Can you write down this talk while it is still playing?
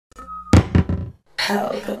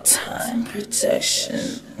Pelpa time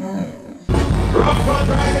protection. Rough cut,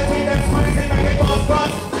 right, the thing that's money, they make it boss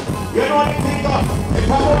cut. You know what they think of? If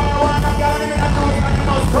I want to get in a house, and you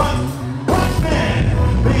must cut. Watch me!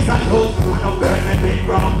 Please and hope, I know burn and big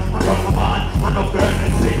wrong. I'm from a man, I know burn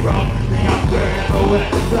and big wrong. Me up burn everywhere,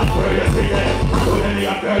 black bird you see there. I know them me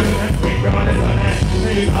up burn and big wrong, this one there.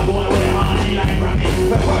 Please I go away, honey, like Rami.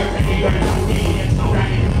 The work and the girl, and the it's no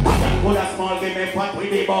Rami. I can put a small game and pot with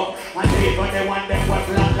the buck. And they but they want them was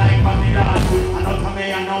black like Pamela. I know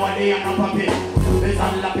Tommy, I know what they, I know Papi. This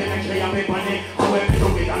all up in make sure you pay money. I will be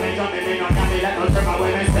doing it and they jump in and on me let no trip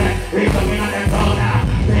away and say he's looking at them down now.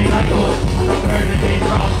 Things are good. I'm not burning things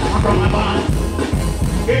wrong. I'm from my band.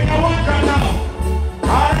 Give me a one drop now.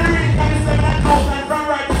 All the reading can be 7,000 from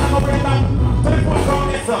right to come over back to the foot ground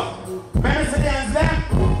this up. Remember see the hands there?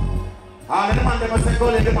 All of the man they must say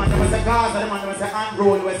goal, the man they must say Gaza, the man they must say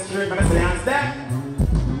Android West Street. Remember see the hands there?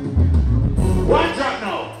 One drop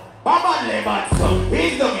now. Baba Lebat son,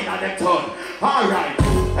 he's looking at them turn. Alright,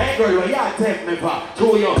 hey girl, what you take me for?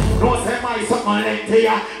 True you, don't say my something lengthy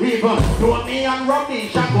ya. Even though me and Robbie,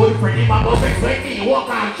 she good friend, him a go fix with me, walk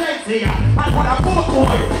on Chelsea ya. I could have both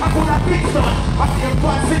boy, I could have big son. I see him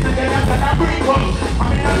twice sitting together and I bring up. I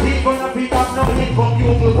mean I think gonna pick up no income.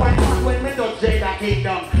 You will find out when me don't shake that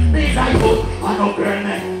kingdom. These are good, I know girl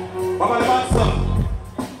me. Baba Lebat son.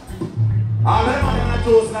 All of them are going to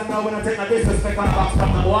choose and now when I take a disrespect on the box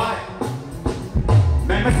from the boy.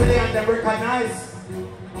 Remember today and them recognize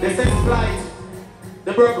this is FLYGHT.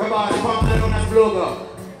 The broke boss formerly known as BLUUGO.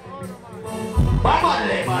 Baba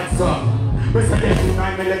Lebat son. Mr. This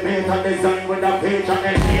 9mm design with a page and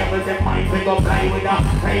enable them mind pick up fly with a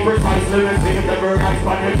high precise lyrics in the bird eyes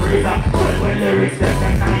for the freezer. But when lyrics them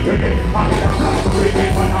them 9 to them I get a class to read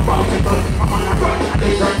it when I'm about to go. I'm on a run and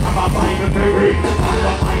they turn I'm a Bible to read. I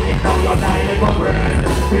love mine now you're dying for bread.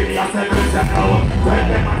 Really a 7 to know. Tell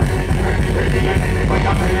them I'm ready and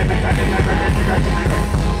anyway I'm ready and ready.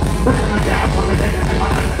 Listen to that, I'm going to take it and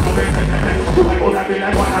I'm going to take it. I would have been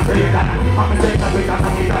like one of the that I'm a sick of it and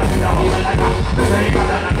I'm in the whole like that. The same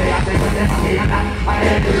God and they are taking them again. I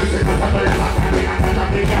hate to listen to the level of carrying and the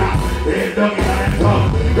big guy. It's the middle and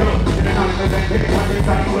tongue. Go in the time to take it when it's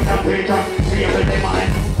time with the picture. See if they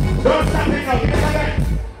mind. Don't stop it now, give it again.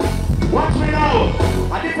 Watch me now.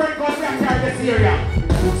 A different country I'm here in this area.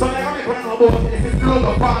 So they're going to put on a boat. This is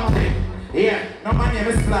BLUUGO family. Yeah, no my name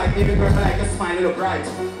is FLYGHT. Give it girl like a smile, look right.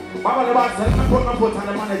 Baba the box, let me put my foot on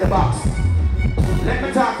the man in the box. Let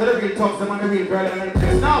me talk to the real talks, the man, the real girl in the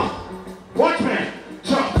place. Now, watch me.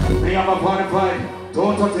 Jump. Me have a 45,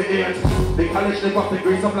 238. The college live up the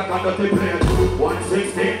grease up like a dirty plate.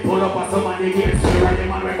 160, pull up at somebody gates. See right the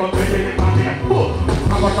man wake up with the man here.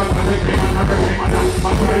 I'm a man with the man, I'm a man.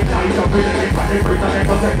 I'm right now, he's up with the man, the first and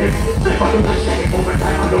the second. Slip on the shake, over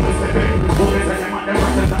time, I don't slip it. Moving to the man, the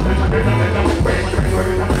rest is not the man, the man, the man. Very much,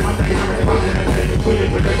 very much, very much, very much, very much. We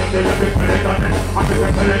live with the young, the big man, the man. I'm the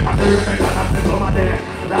best, I'm the rich, I'm the woman there.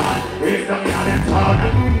 That is the man in town.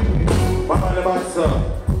 Baba the boss, sir.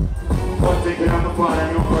 Come take it on the father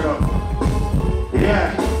and your brother. Yeah,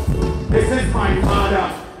 this is my father.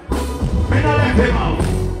 Me not let him out.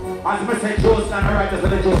 As me say Joesland, alright, as the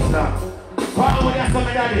Joesland. Father, when you saw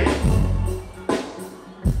me daddy,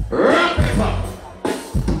 wrap it up.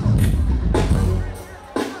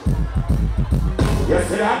 You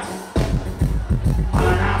see that?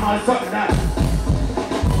 And I'm all something that.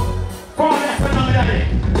 Father, you saw me daddy.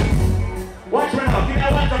 Watch me now, give me a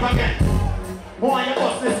one drop again. More on your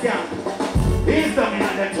boss this gang. He's done in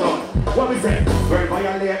on them town. What we say? Girl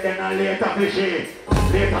violate then and later fishy.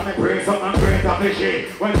 Later me praise up and greater fishy.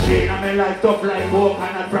 When she and me life tough like coke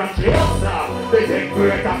and a from she up. They think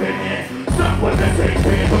greater than me. Stop what they say to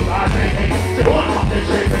me to God me. She won't have the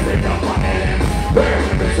shape and they jump on them. Burn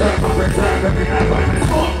me reserve and preserve me never in the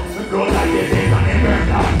smoke. Me blow like it is and it burn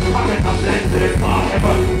down. I get a blend to this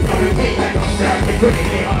forever. So we keep it up there, it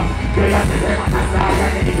quickly up. Girl you see them and I start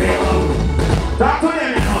and it feel up. Talk to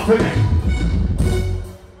them enough to me.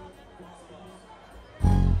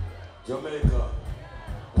 Jamaica,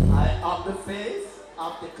 I am the face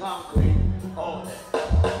of the concrete all day.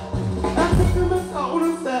 And the famous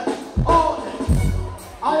wouldn't say all day.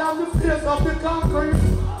 I am the face of the concrete.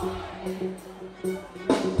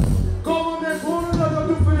 Government won't allow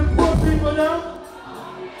you for the poor people now.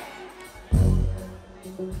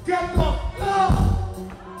 Get up now.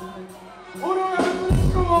 Who don't have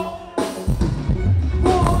to come up?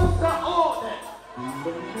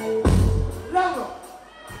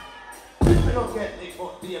 We don't get the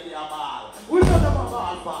but baby a ball. We don't have a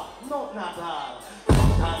ball for nothing at all.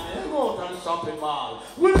 Sometimes they go to the shopping mall.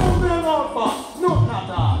 We don't be alone for nothing at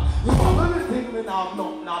all. You have anything we have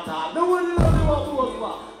nothing at at all. No one knows what to us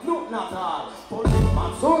for. Nothing at all.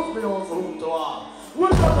 Policeman, source me also room to all.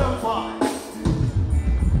 What are them for?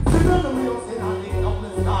 See none of me else in a thing of the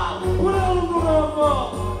star. What are them for?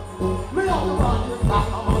 Me out the body is back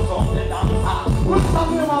on my top, the dancer. What's the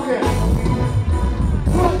name again?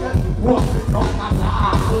 What is not at all?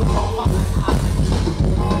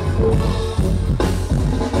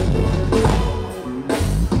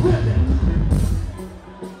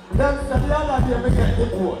 Them said the other day we get the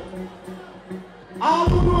boat. I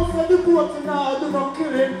don't know if the boat now do not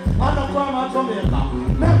kill him and not come at Jamaica.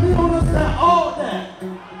 Let me understand all that.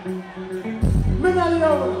 Me not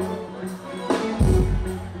know.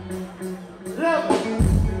 Level.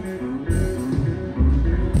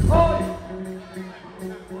 Oh,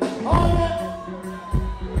 that.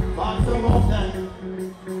 Phantom of them.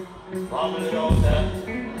 Family of them.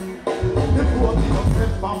 The boat is a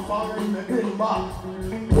fresh from foreign me in back.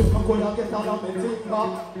 If I'm gonna get out of my take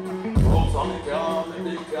back. House on the car, the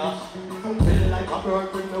big cash. Feel like a bird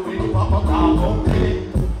in the wind, papa can't complete.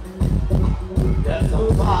 That's so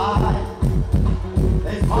fine.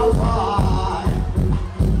 It's my fine.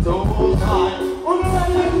 So fine. On the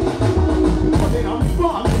right. Putting on the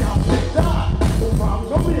bar, me have take that. From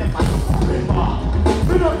Jamaica, bring back.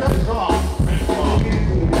 Bring up that car. Bring back.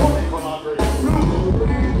 Only come out with BLUUGO.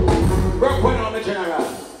 Rock one on the general.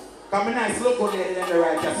 Come a nice look on it in the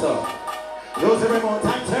right, yes sir. Use the remote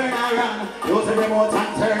and turn around. Use the remote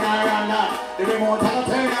and turn around. The remote and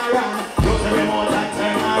turn around. Use the remote and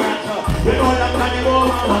turn around. You know that when you go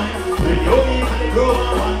on one. When you need and you go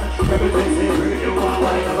on one. Everything say bring you on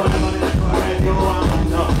one. You never know that you are you on one.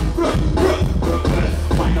 Rock well.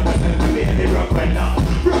 Wind up yourself and baby rock well now.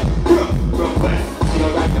 Rock well. See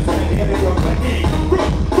your right yourself and baby rock well.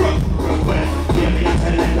 Rock well. Hear me and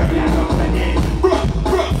tell them that we are rock well.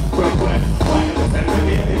 Rock well. Wind up yourself and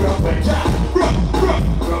baby rock well.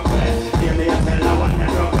 Rock well. Hear me and tell that one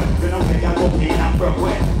that rock well. You know where you're going and rock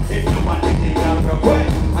well. If you want to think of rock well.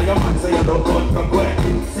 And your man say you don't go rock well.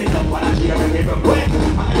 Sit up and cheer and give rock well.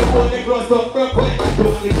 And you hold the close up rock well. You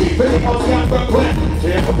want to keep it in house and rock well.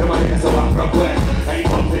 Cheer up your money so I'm rock well. And you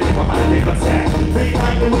come to the come and make a set. Three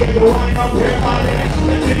times the way you wind up here on it.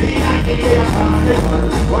 Let me be and give you a carnival.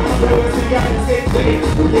 One of the words you got to say to me.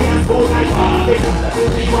 You dance go like carnival.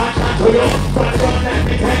 You want that to you. But don't let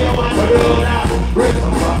me tell you what to do now. Bring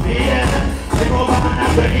some from me then. Sing over and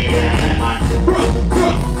I'm ready then. Man, rock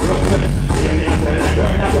well. Hear me and tell that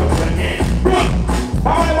girl that rock well. Rock.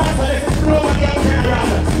 All I want to listen to over the other general.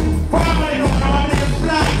 Family know now I'm in the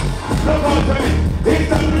flight. Look out for me. He's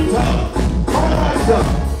the winter. All right, sir.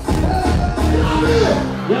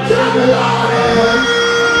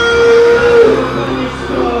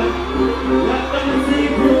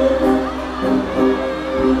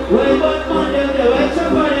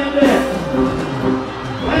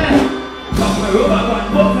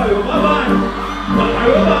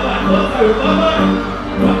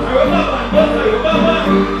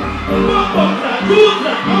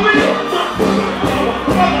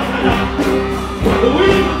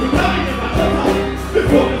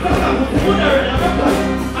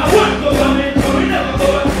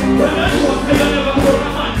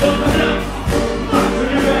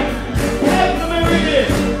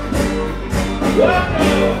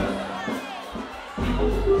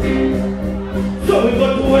 So we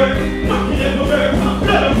got to work, knocking everywhere,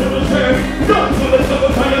 blood up to the church, don't do the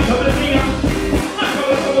trouble fire, trouble me up, not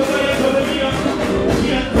trouble fire, trouble me up,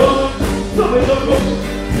 can't go, so we got to go,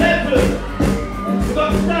 level, we got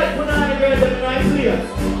to start for 9 girls and 9 players,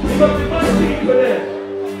 we got to one team for them,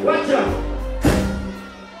 watch out,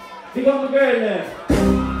 we got the girl there,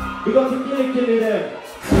 we got to kill there,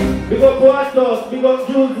 we got Boatos, we got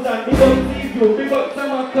Jules Land, we got Seaview, we got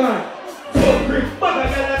Samarkand. So quick, but I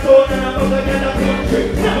got a tone and I'm gonna get a country.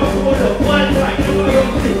 Never go up one time, never go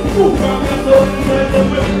see. Move from your soul inside the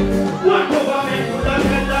whip. One government would have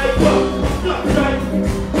been like, whoa, stop right.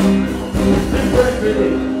 And break with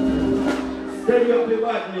it. Steady up the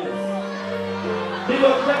badness. Big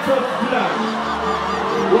up the trust plan.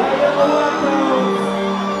 Why you go walk down?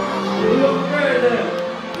 You look further.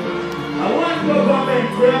 I want government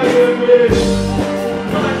where I am with it.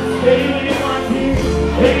 Man, steady with the man team.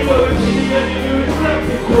 Anywhere we see the enemy, we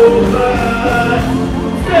practice over.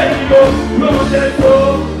 Steady up, roll that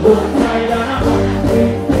door. One side and a back way.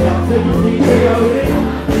 That's the beauty they are with.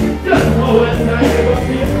 Just know what side they got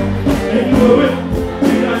here. Anywhere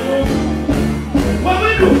we don't know. What we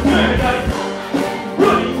do, murder.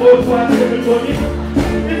 Running both parts, everybody.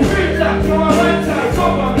 It's free black, so I right side,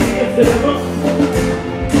 come back against the devil.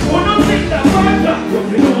 Oh, no, think that bad black,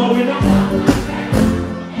 you know how we know.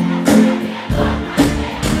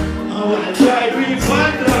 I wanna try to be fun.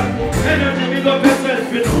 big up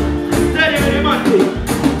yourself, you know. Steady with the man too.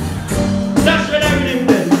 That's what I really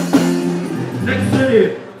said. Next to you,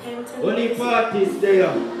 only parties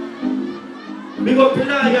there. Big up the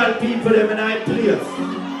loyal people them in our place.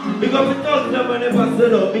 Big up the thugs them when they pass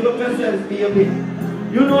it up. Big up yourself, baby.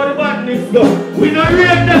 You know the badness go. We not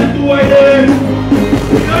rate them to why they.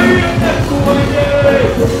 We not rate them to why they.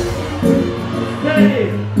 Steady.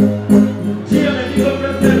 Jamie, big up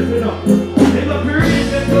yourself, you know. Big up your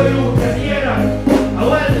reason so you can hear that. I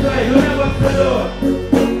will try, you never said no.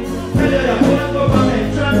 Tell you that, one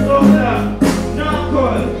government, transform that. No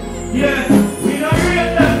call. Yeah, we not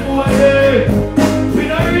rate them to why they. We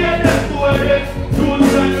not rate them to why they.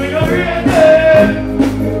 We not rate them.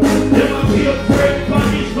 They must be afraid,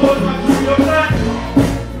 punish, don't not do your plan.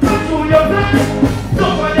 Not do your plan.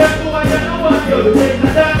 Don't want them to why they don't want you to take a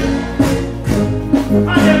dance. And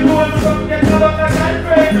them going to come get a buck of that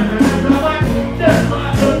brain. And no one, that's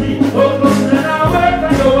my dirty. Oh, come to now work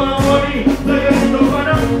and you want money. So you need to run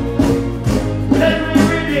up. Let me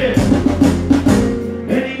read it.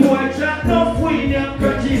 Any boy chat no queen and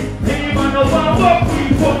crutches. Any man no one walk we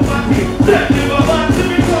fuck party. Let me go back to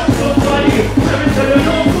me fuck somebody. Let me tell you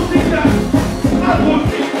no pussy cat. I put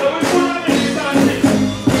things so we put them in the dancing.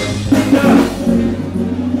 Yeah.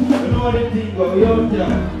 You know the thing go, you out there.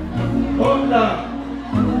 Hold down.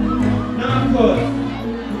 Not good.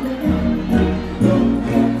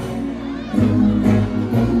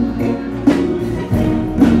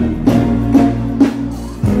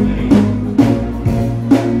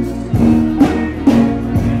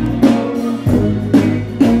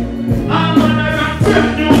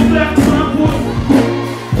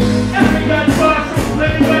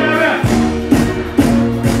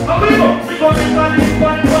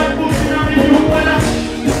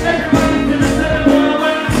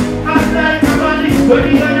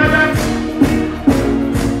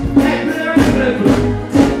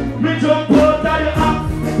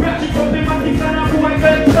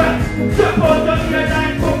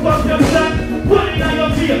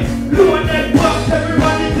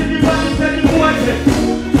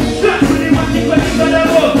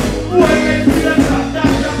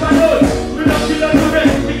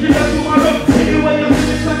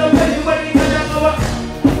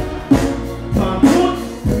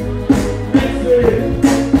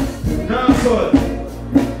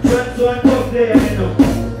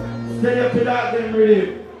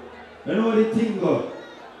 You know the thing go.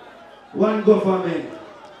 One government.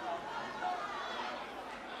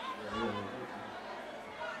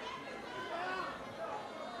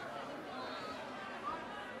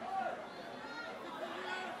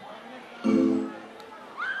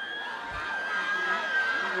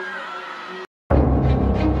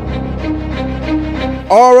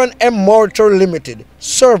 R&M Mortuary Limited.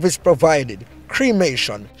 Service provided.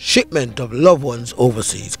 Cremation. Shipment of loved ones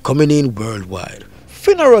overseas. Coming in worldwide.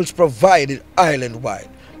 Funerals provided island-wide.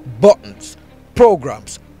 Buttons,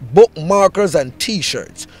 programs, bookmarkers and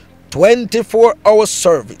t-shirts. 24-hour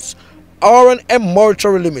service. R&M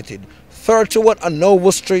Mortuary Limited. 31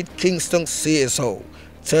 Anova Street, Kingston, CSO.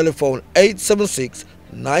 Telephone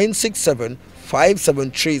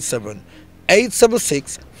 876-967-5737.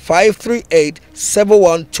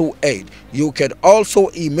 876-538-7128. You can also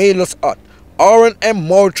email us at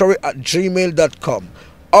rnmmortuary@gmail.com.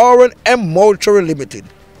 R&M Mortuary Limited.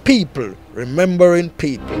 People remembering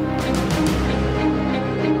people.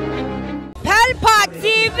 Pelpa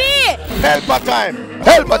TV! Pelpa time!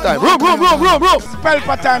 Pelpa time! Room!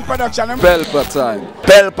 Pelpa time production. Pelpa time.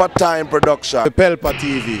 Pelpa time production. Pelpa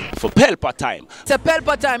TV. For Pelpa time. It's a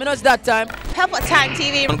Pelpa time, you know it's that time. Pelpa time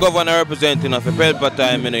TV. I'm governor representing of Pelpa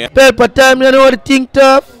time, you know. Pelpa time, you know what the thing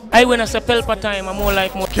tough? I when I say Pelpa time, I'm more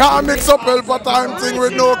like more. Can't mix up Pelpa time thing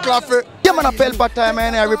with no coffee. Yeah, man, a Pelpa time,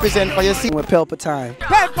 and I represent for you. See, with Pelpa time.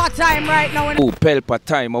 Pelpa time right now. Oh, Pelpa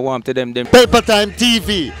time, I want to them. Pelpa time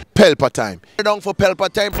TV. Pelpa time. Down for Pelpa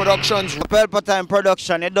time productions. Pelpa time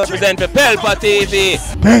production. It does Represent for Pelpa TV.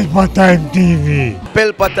 Pelpa time TV.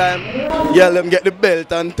 Pelpa time. Yeah, let them get the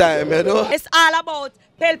belt on time, you know. It's all about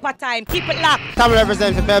Pelpa time. Keep it locked. Come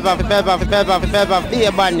represent for Pelpa, be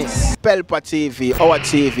a badness. Pelpa TV, our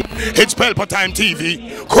TV. It's Pelpa time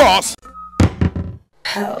TV. Cross.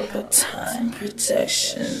 Pelpa time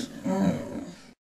protection.